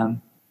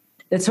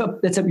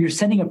 you're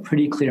sending a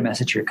pretty clear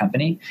message to your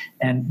company.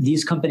 And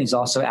these companies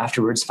also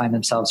afterwards find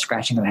themselves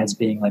scratching their heads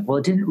being like, well,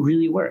 it didn't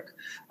really work.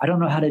 I don't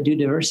know how to do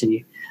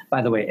diversity.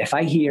 By the way, if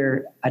I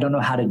hear, I don't know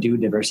how to do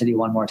diversity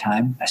one more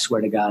time, I swear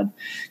to God,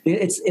 you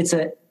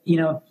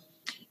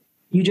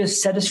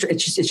just set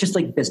it's just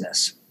like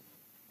business.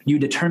 You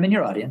determine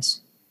your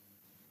audience.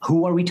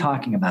 Who are we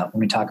talking about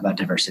when we talk about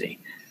diversity?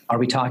 Are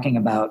we talking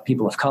about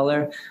people of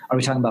color? Are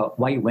we talking about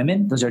white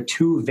women? Those are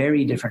two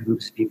very different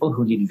groups of people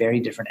who need very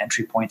different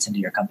entry points into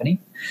your company.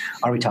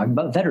 Are we talking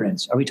about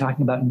veterans? Are we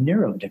talking about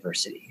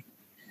neurodiversity?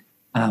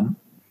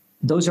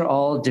 Those are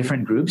all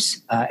different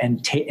groups,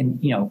 and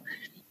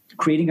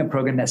creating a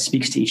program that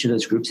speaks to each of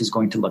those groups is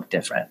going to look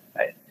different,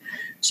 right?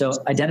 So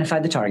identify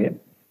the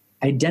target,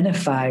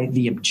 identify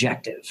the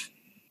objective.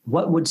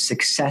 What would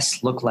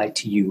success look like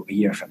to you a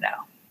year from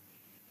now?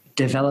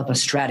 Develop a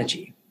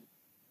strategy.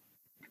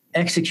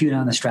 Execute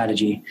on the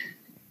strategy,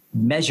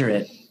 measure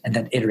it, and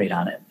then iterate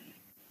on it.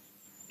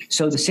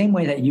 So the same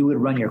way that you would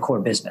run your core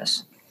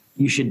business,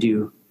 you should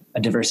do a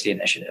diversity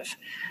initiative.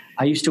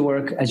 I used to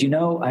work, as you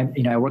know,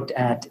 I worked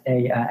at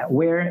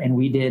Where, and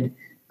we did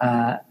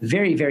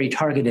very, very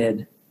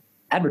targeted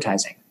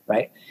advertising,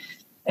 right?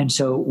 And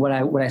so what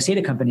I say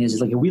to companies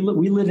is like, we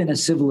live in a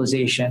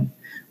civilization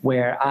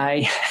where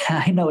I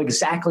know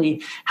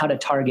exactly how to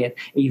target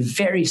a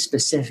very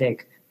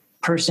specific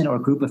person or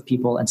group of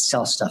people and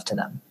sell stuff to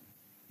them,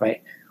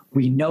 right?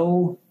 We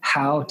know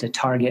how to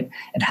target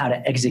and how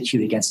to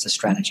execute against a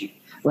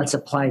strategy. Let's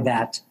apply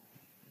that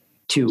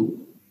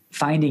to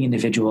finding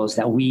individuals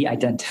that we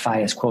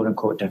identify as quote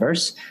unquote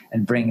diverse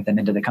and bring them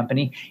into the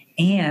company.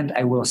 And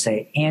I will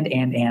say,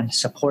 and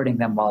supporting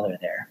them while they're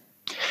there.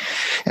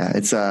 Yeah,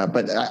 it's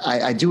but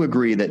I do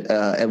agree that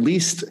at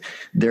least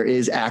there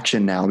is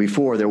action now.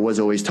 Before, there was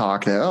always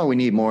talk that, we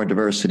need more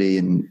diversity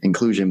and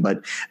inclusion,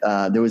 but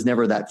there was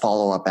never that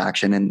follow-up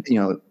action. And,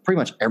 pretty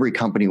much every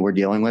company we're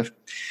dealing with,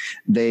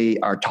 they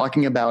are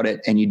talking about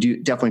it, and you do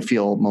definitely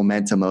feel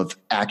momentum of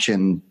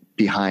action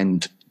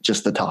behind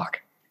just the talk.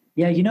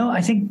 Yeah,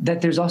 I think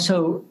that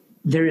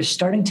there is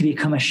starting to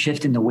become a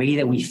shift in the way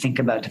that we think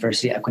about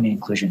diversity, equity, and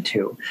inclusion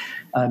too.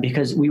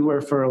 Because we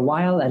were for a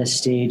while at a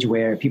stage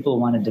where people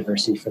wanted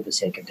diversity for the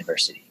sake of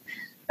diversity.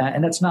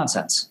 And that's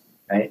nonsense,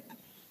 right?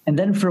 And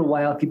then for a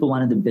while, people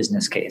wanted the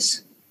business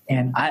case.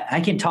 And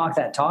I can talk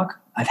that talk.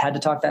 I've had to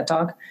talk that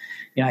talk.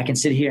 I can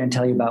sit here and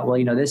tell you about,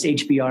 this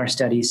HBR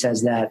study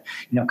says that,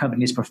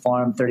 companies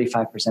perform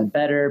 35%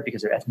 better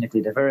because they're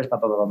ethnically diverse, blah,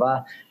 blah, blah, blah,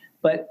 blah.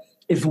 But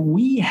if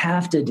we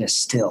have to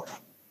distill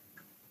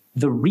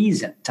the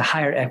reason to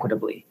hire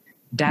equitably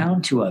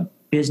down to a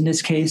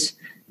business case,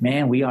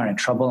 man, we are in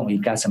trouble, and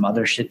we've got some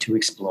other shit to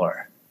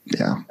explore.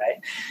 Yeah. Right.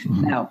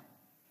 Mm-hmm. Now,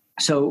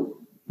 so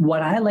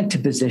what I like to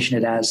position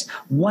it as,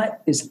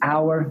 what is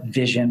our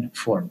vision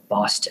for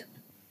Boston?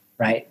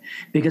 Right.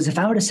 Because if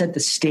I were to set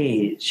the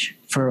stage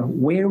for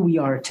where we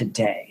are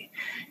today,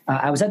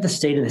 I was at the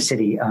State of the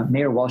City,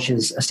 Mayor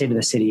Walsh's State of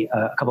the City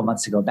a couple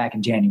months ago, back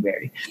in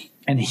January.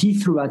 And he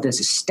threw out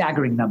this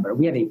staggering number.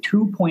 We have a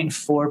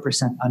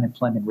 2.4%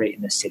 unemployment rate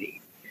in the city.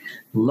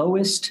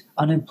 Lowest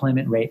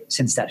unemployment rate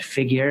since that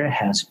figure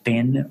has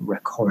been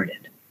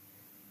recorded.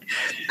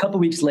 A couple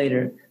weeks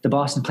later, the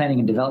Boston Planning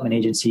and Development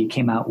Agency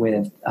came out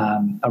with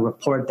a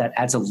report that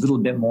adds a little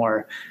bit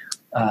more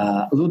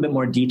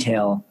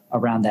detail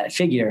around that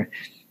figure.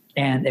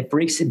 And it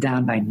breaks it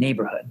down by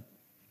neighborhood.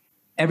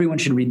 Everyone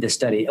should read this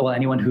study. Well,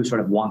 anyone who sort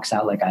of wonks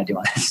out like I do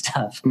on this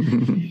stuff.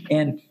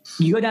 And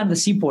you go down to the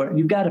Seaport,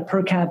 you've got a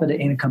per capita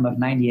income of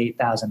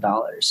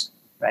 $98,000,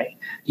 right?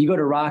 You go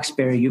to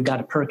Roxbury, you've got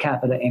a per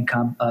capita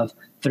income of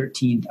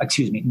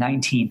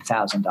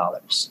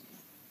 $19,000,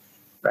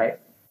 right?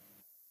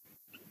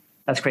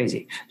 That's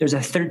crazy. There's a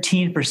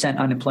 13%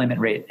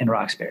 unemployment rate in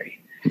Roxbury.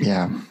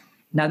 Yeah.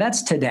 Now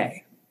that's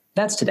today.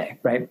 That's today,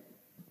 right?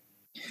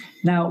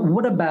 Now,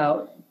 what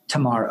about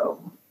tomorrow?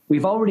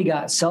 We've already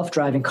got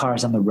self-driving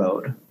cars on the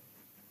road,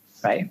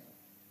 right?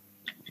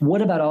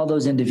 What about all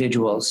those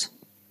individuals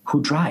who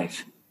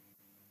drive,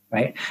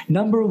 right?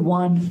 Number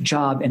one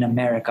job in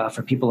America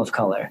for people of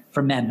color,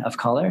 for men of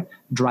color,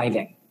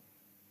 driving.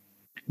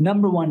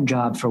 Number one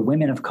job for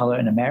women of color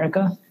in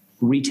America,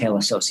 retail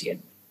associate.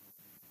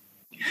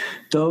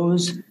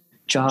 Those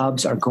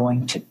jobs are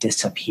going to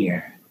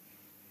disappear.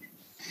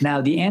 Now,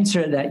 the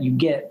answer that you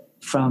get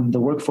from the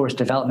workforce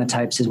development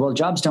types is, well,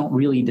 jobs don't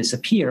really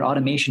disappear.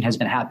 Automation has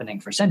been happening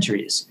for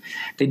centuries.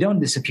 They don't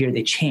disappear,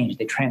 they change,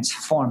 they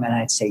transform. And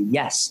I'd say,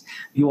 yes,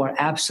 you are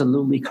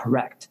absolutely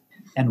correct.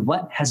 And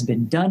what has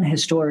been done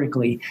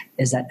historically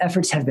is that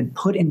efforts have been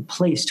put in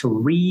place to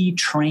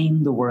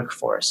retrain the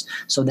workforce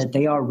so that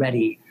they are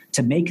ready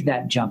to make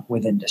that jump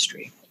with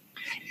industry.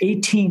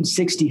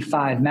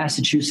 1865,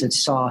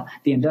 Massachusetts saw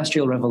the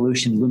Industrial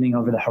Revolution looming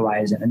over the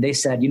horizon. And they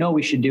said, what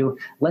we should do?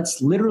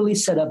 Let's literally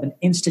set up an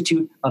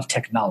Institute of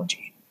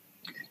Technology.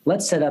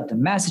 Let's set up the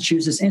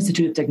Massachusetts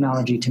Institute of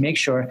Technology to make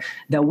sure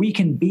that we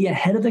can be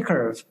ahead of the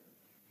curve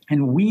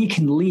and we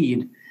can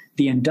lead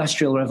the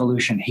Industrial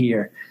Revolution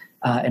here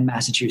in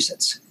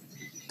Massachusetts.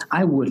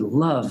 I would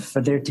love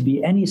for there to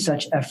be any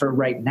such effort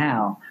right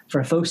now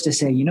for folks to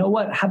say,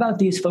 how about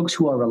these folks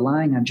who are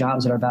relying on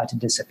jobs that are about to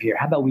disappear?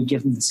 How about we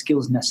give them the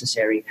skills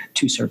necessary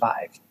to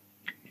survive,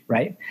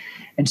 right?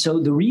 And so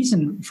the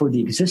reason for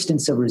the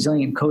existence of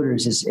resilient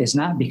coders is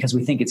not because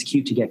we think it's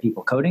cute to get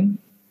people coding.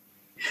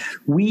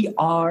 We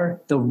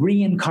are the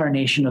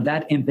reincarnation of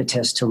that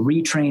impetus to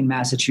retrain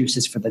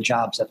Massachusetts for the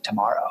jobs of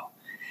tomorrow.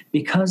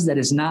 Because that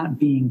is not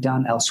being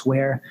done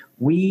elsewhere,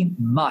 we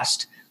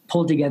must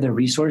pull together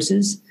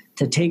resources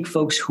to take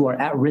folks who are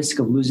at risk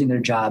of losing their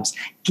jobs,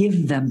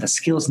 give them the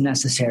skills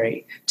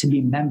necessary to be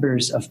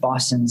members of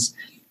Boston's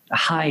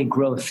high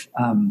growth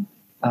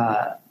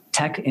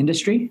tech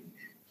industry,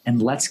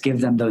 and let's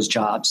give them those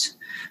jobs.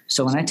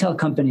 So when I tell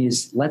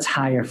companies, let's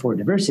hire for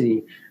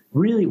diversity,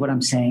 really what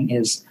I'm saying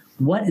is,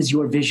 what is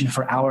your vision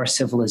for our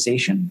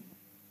civilization?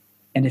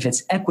 And if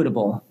it's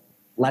equitable,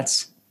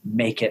 let's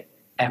make it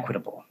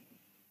equitable.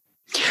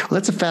 Well,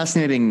 that's a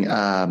fascinating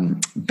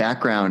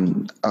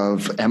background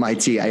of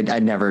MIT. I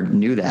never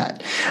knew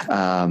that.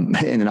 And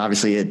then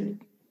obviously it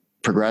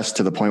progressed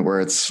to the point where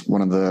it's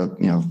one of the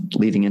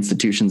leading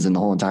institutions in the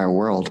whole entire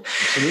world.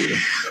 Absolutely.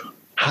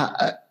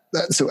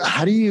 So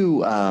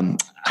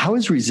how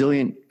is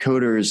Resilient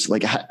Coders,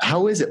 like,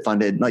 how is it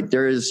funded? Like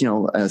there is,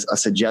 a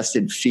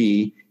suggested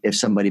fee if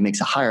somebody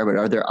makes a hire, but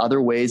are there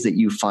other ways that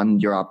you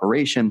fund your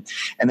operation?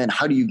 And then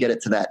how do you get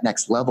it to that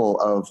next level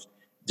of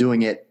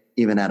doing it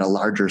even at a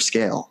larger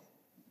scale?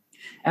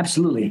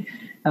 Absolutely.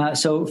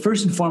 So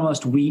first and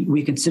foremost,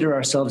 we consider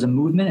ourselves a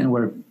movement, and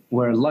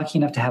we're lucky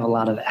enough to have a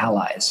lot of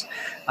allies.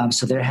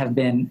 So there have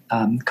been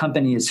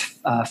companies,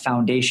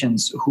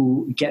 foundations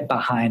who get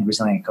behind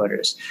Resilient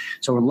Coders.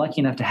 So we're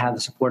lucky enough to have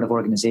the support of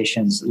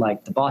organizations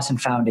like the Boston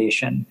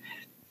Foundation,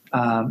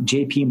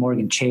 JP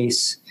Morgan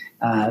Chase,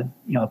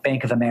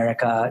 Bank of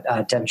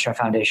America, Devonshire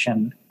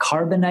Foundation,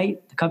 Carbonite,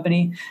 the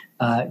company,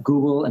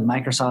 Google and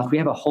Microsoft. We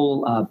have a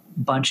whole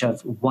bunch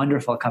of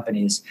wonderful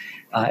companies,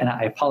 and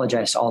I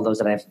apologize to all those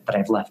that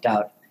I've left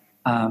out.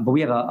 But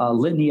we have a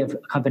litany of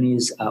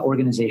companies,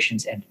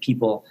 organizations, and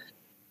people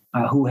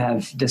who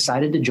have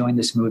decided to join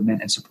this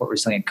movement and support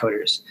Resilient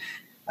Coders.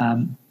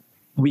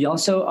 We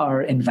also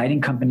are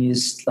inviting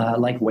companies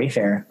like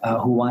Wayfair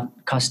who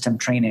want custom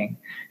training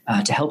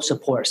to help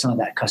support some of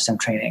that custom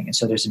training. And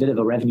so there's a bit of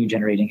a revenue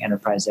generating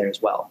enterprise there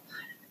as well.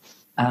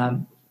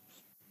 And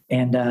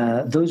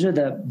those are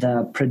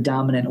the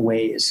predominant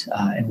ways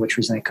in which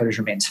Resilient Coders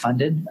remains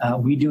funded.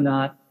 We do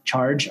not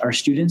charge our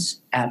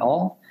students at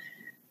all.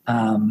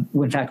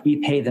 In fact, we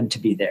pay them to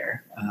be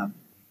there.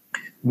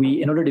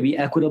 In order to be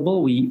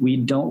equitable, we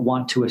don't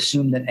want to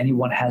assume that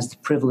anyone has the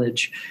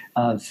privilege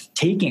of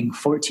taking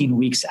 14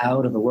 weeks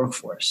out of the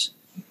workforce.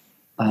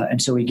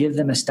 And so we give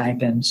them a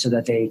stipend so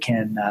that they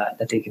can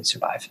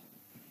survive.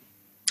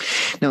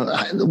 Now,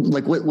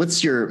 like,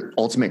 what's your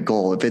ultimate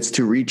goal? If it's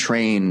to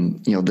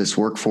retrain, this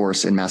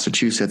workforce in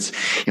Massachusetts,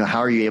 how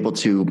are you able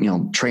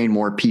to, train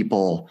more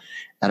people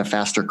at a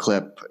faster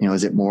clip?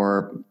 Is it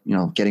more,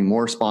 getting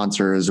more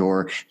sponsors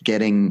or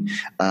getting,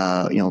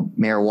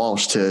 Mayor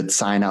Walsh to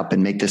sign up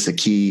and make this a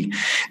key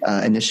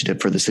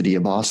initiative for the city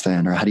of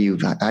Boston? Or how do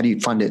you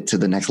fund it to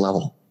the next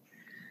level?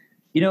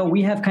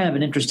 We have kind of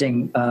an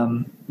interesting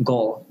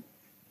goal.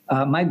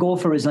 My goal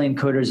for Resilient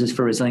Coders is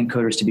for Resilient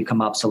Coders to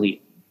become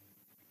obsolete.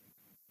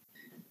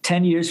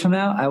 10 years from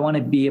now, I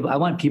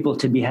want people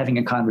to be having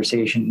a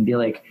conversation and be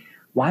like,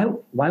 why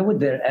would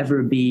there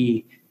ever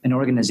be an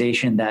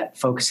organization that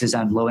focuses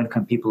on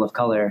low-income people of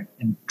color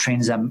and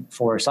trains them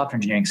for software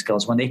engineering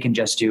skills when they can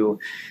just do,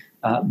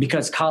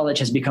 because college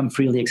has become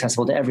freely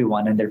accessible to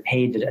everyone and they're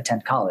paid to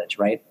attend college,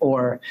 right?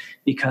 Or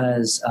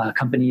because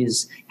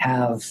companies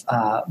have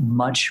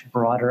much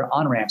broader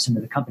on-ramps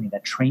into the company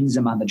that trains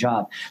them on the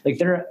job. Like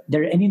there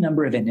are any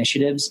number of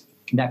initiatives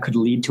that could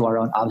lead to our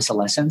own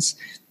obsolescence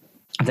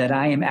that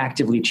I am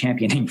actively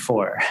championing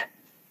for.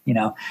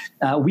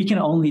 We can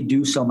only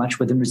do so much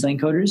within Resilient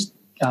Coders.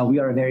 We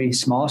are a very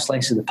small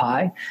slice of the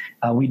pie.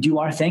 We do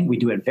our thing. We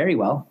do it very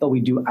well, but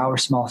we do our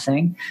small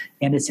thing.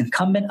 And it's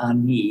incumbent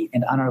on me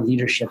and on our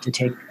leadership to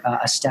take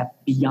a step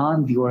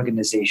beyond the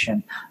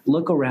organization,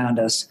 look around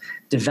us,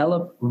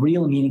 develop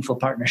real meaningful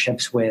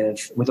partnerships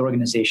with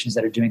organizations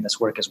that are doing this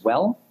work as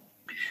well.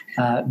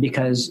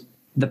 Because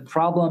the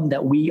problem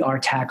that we are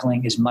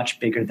tackling is much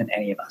bigger than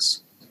any of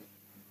us.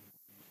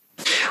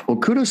 Well,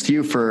 kudos to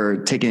you for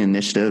taking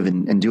initiative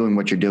and doing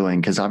what you're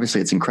doing, because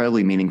obviously it's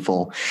incredibly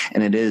meaningful,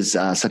 and it is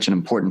such an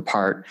important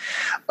part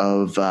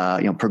of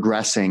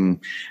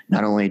progressing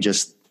not only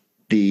just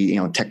the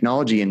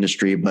technology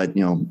industry, but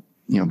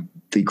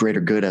the greater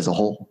good as a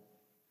whole.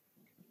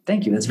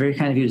 Thank you. That's very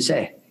kind of you to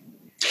say.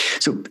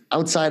 So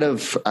outside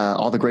of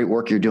all the great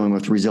work you're doing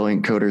with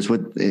Resilient Coders,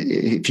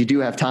 if you do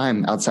have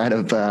time outside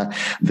of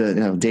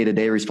the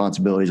day-to-day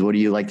responsibilities, what do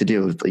you like to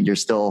do? You're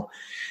still,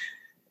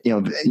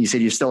 you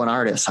said you're still an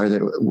artist.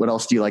 What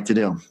else do you like to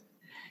do?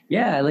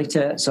 Yeah, I like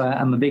to. So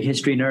I'm a big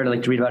history nerd. I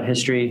like to read about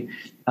history,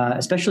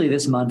 especially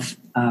this month.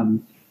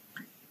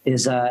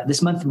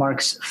 This month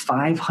marks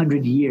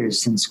 500 years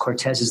since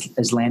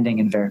Cortez's landing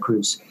in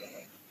Veracruz.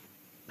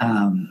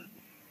 The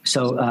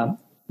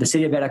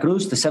city of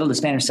Veracruz, the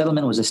Spanish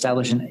settlement, was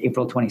established on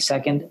April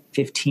 22nd,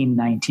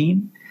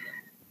 1519.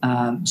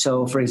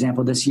 So, for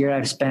example, this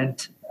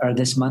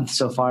month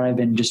so far, I've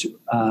been just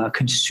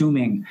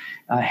consuming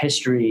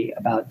history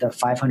about the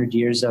 500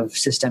 years of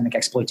systemic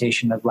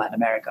exploitation of Latin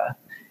America.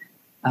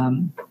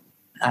 I'm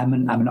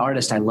an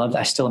artist.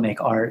 I still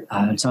make art.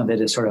 Some of it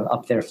is sort of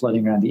up there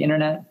floating around the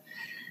internet.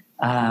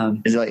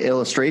 Is it like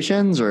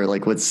illustrations or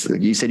like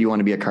you said you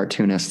want to be a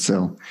cartoonist?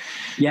 So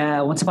yeah,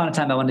 once upon a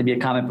time I wanted to be a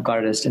comic book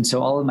artist. And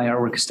so all of my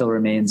artwork still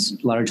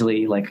remains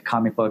largely like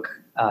comic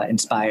book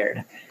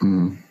inspired.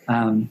 Mm.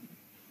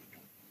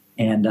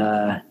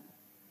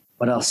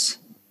 What else?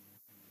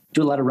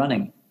 Do a lot of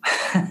running.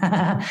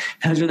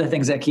 Those are the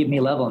things that keep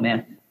me level,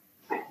 man.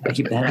 I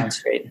keep the head on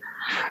straight.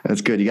 That's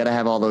good. You got to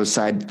have all those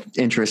side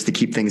interests to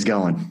keep things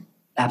going.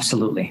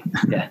 Absolutely.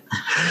 Yeah.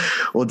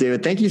 Well,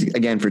 David, thank you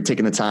again for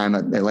taking the time.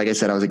 Like I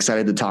said, I was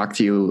excited to talk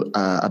to you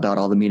about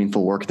all the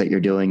meaningful work that you're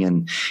doing,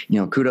 and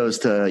kudos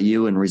to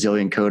you and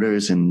Resilient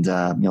Coders, and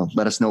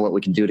let us know what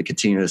we can do to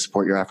continue to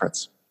support your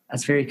efforts.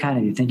 That's very kind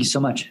of you. Thank you so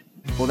much.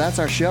 Well, that's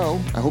our show.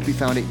 I hope you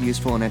found it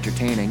useful and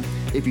entertaining.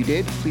 If you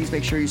did, please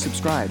make sure you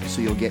subscribe so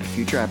you'll get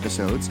future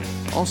episodes.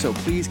 Also,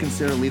 please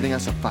consider leaving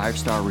us a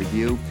 5-star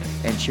review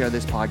and share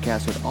this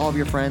podcast with all of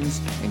your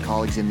friends and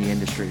colleagues in the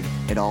industry.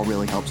 It all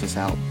really helps us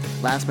out.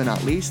 Last but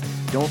not least,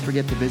 don't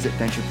forget to visit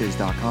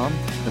venturefiz.com,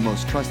 the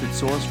most trusted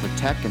source for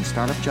tech and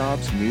startup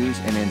jobs, news,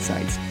 and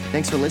insights.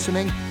 Thanks for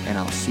listening, and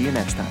I'll see you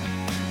next time.